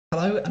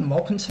Hello and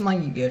welcome to my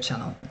Yu-Gi-Oh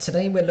channel.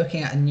 Today we're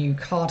looking at a new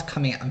card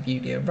coming out of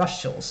Yu-Gi-Oh!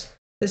 Rush Duels.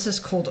 This is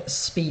called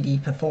Speedy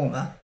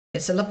Performer.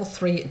 It's a level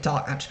 3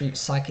 Dark Attribute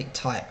Psychic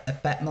type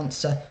effect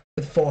monster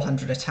with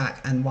 400 attack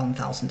and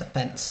 1000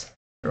 defense.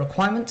 The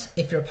requirement: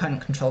 if your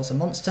opponent controls a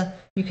monster,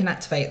 you can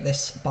activate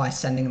this by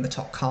sending the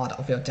top card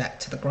of your deck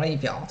to the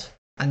graveyard.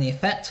 And the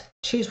effect: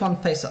 choose one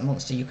face-up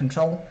monster you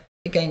control.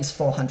 It gains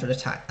 400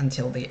 attack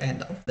until the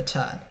end of the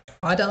turn.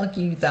 I'd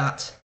argue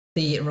that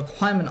the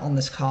requirement on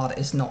this card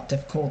is not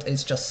difficult,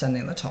 it's just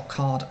sending the top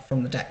card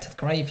from the deck to the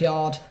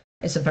graveyard.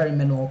 It's a very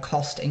minimal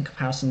cost in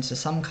comparison to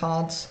some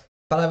cards,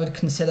 but I would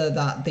consider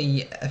that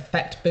the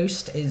effect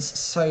boost is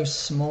so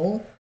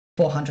small,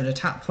 400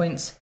 attack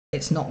points,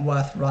 it's not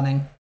worth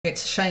running.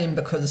 It's a shame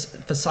because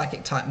for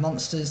psychic type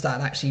monsters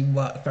that actually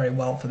work very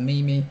well for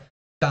Mimi,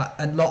 but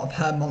a lot of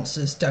her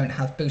monsters don't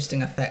have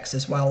boosting effects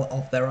as well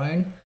of their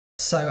own.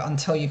 So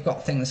until you've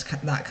got things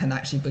that can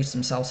actually boost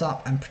themselves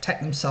up and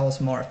protect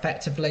themselves more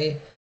effectively,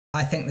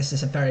 I think this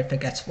is a very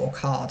forgettable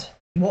card.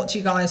 What do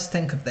you guys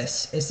think of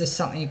this? Is this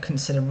something you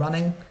consider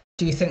running?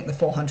 Do you think the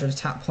 400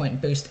 attack point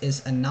boost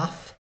is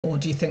enough? Or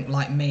do you think,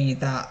 like me,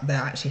 that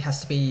there actually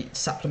has to be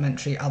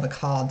supplementary other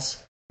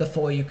cards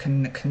before you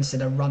can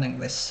consider running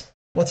this?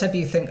 Whatever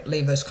you think,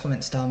 leave those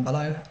comments down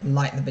below,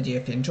 like the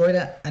video if you enjoyed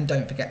it, and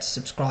don't forget to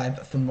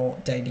subscribe for more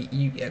daily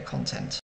Yu-Gi-Oh content.